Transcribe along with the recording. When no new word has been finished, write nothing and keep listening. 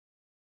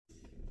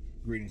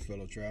Greetings,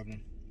 fellow traveler.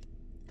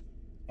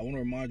 I want to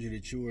remind you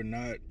that you are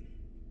not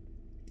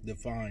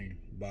defined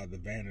by the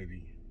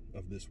vanity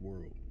of this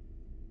world.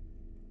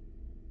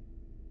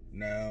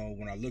 Now,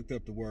 when I looked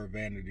up the word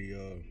vanity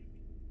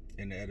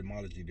in the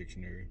etymology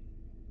dictionary,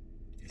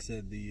 it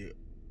said the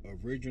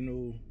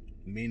original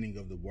meaning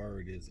of the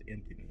word is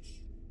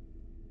emptiness.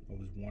 That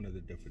was one of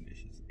the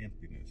definitions,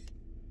 emptiness.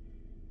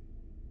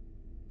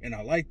 And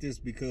I like this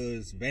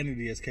because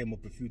vanity has came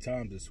up a few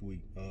times this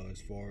week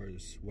as far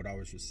as what I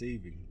was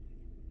receiving.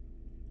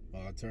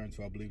 I turned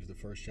to, I believe, it's the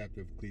first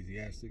chapter of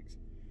Ecclesiastes.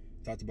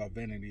 Talked about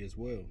vanity as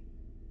well.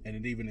 And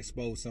it even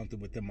exposed something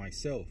within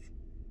myself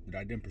that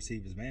I didn't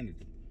perceive as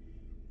vanity.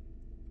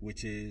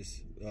 Which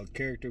is, a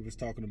character was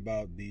talking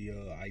about the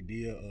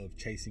idea of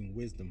chasing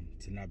wisdom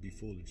to not be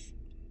foolish.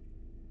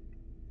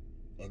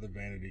 Other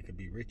vanity could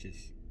be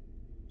riches.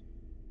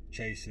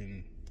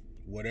 Chasing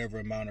whatever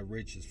amount of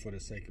riches for the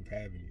sake of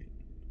having it.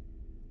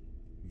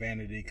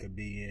 Vanity could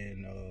be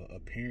in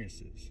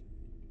appearances.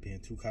 Being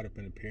too caught up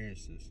in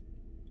appearances.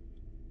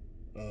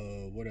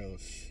 What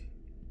else?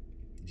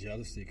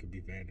 Jealousy could be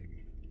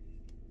vanity.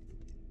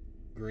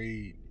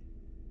 Greed.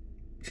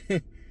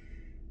 The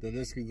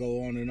list could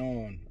go on and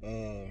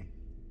on.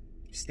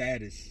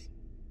 Status.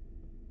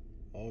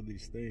 All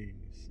these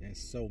things and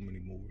so many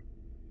more.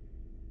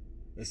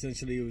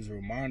 Essentially, it was a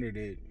reminder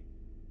that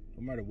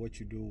no matter what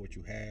you do, what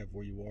you have,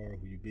 where you are,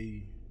 who you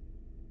be,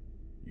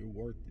 you're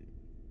worth it.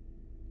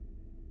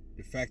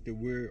 The fact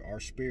that our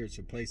spirits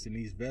are placed in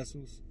these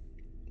vessels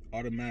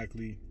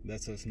automatically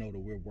lets us know that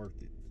we're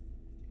worth it.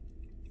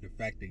 The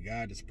fact that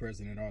God is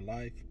present in our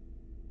life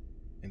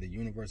and the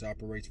universe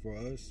operates for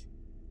us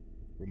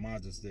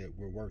reminds us that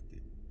we're worth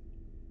it.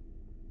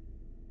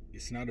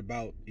 It's not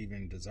about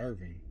even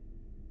deserving.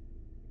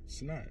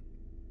 It's not.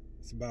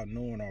 It's about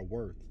knowing our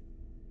worth.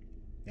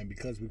 And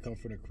because we come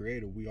from the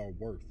Creator, we are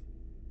worth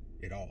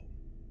it all.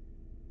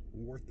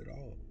 We're worth it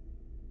all.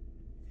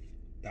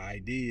 The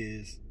idea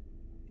is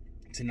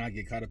to not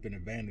get caught up in the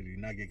vanity,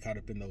 not get caught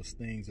up in those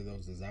things or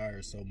those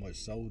desires so much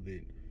so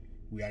that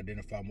we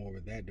identify more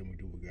with that than we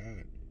do with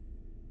God.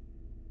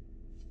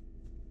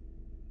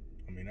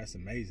 I mean, that's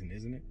amazing,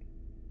 isn't it?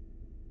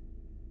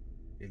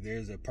 If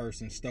there's a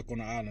person stuck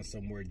on an island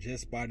somewhere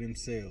just by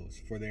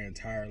themselves for their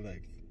entire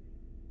life,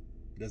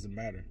 it doesn't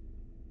matter.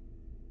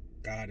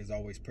 God is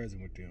always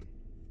present with them.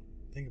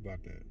 Think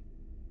about that.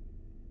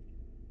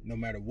 No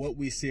matter what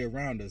we see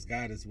around us,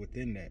 God is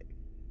within that.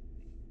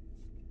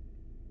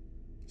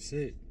 That's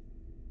it.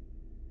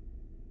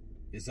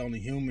 It's only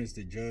humans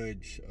that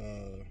judge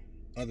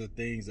other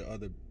things or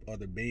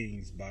other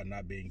beings by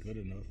not being good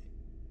enough.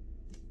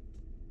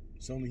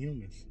 It's only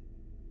humans.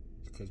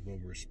 Because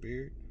when we're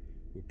spirit,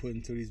 we're put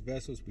into these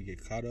vessels, we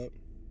get caught up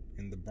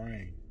in the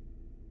brain.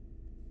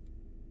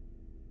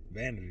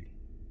 Vanity.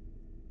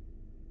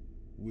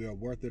 We are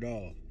worth it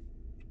all.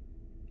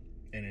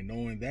 And in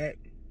knowing that,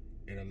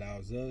 it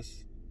allows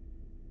us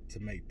to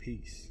make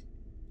peace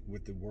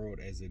with the world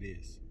as it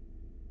is.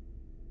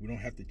 We don't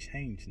have to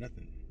change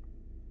nothing.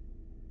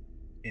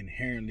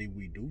 Inherently,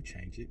 we do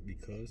change it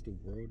because the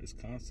world is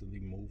constantly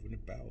moving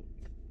about.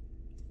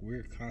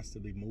 We're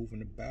constantly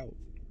moving about.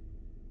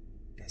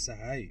 That's all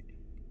right.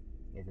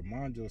 But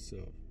remind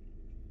yourself,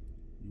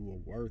 you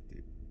are worth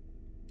it.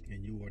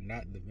 And you are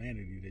not the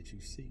vanity that you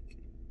seek.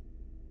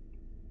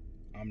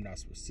 I'm not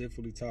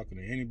specifically talking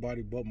to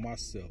anybody but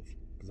myself,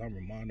 because I'm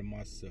reminding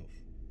myself.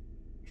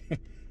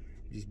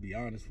 Just be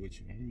honest with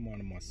you. I'm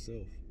reminding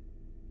myself.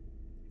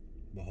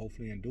 But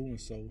hopefully in doing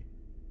so,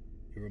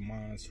 it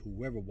reminds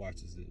whoever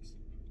watches this,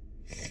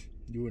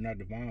 you are not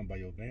defined by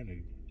your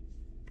vanity.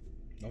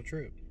 Don't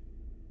trip.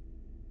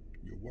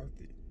 You're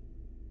worth it.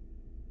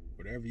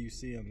 Whatever you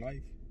see in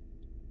life,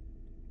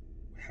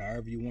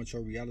 however you want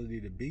your reality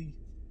to be,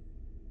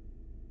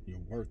 you're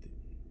worth it.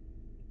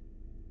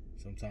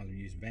 Sometimes we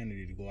use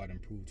vanity to go out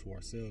and prove to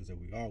ourselves that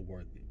we are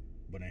worth it.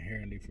 But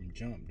inherently from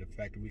jump, the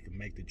fact that we can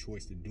make the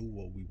choice to do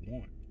what we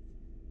want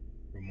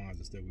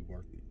reminds us that we're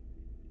worth it.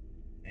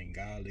 And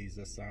God leaves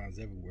us signs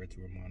everywhere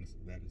to remind us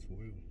of that as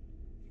well.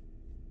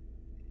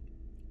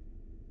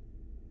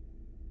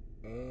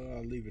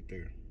 I'll leave it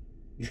there.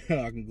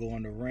 I can go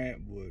on the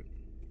rant, but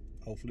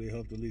hopefully it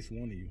helped at least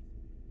one of you.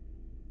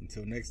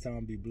 Until next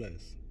time, be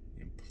blessed.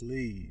 And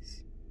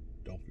please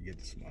don't forget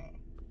to smile.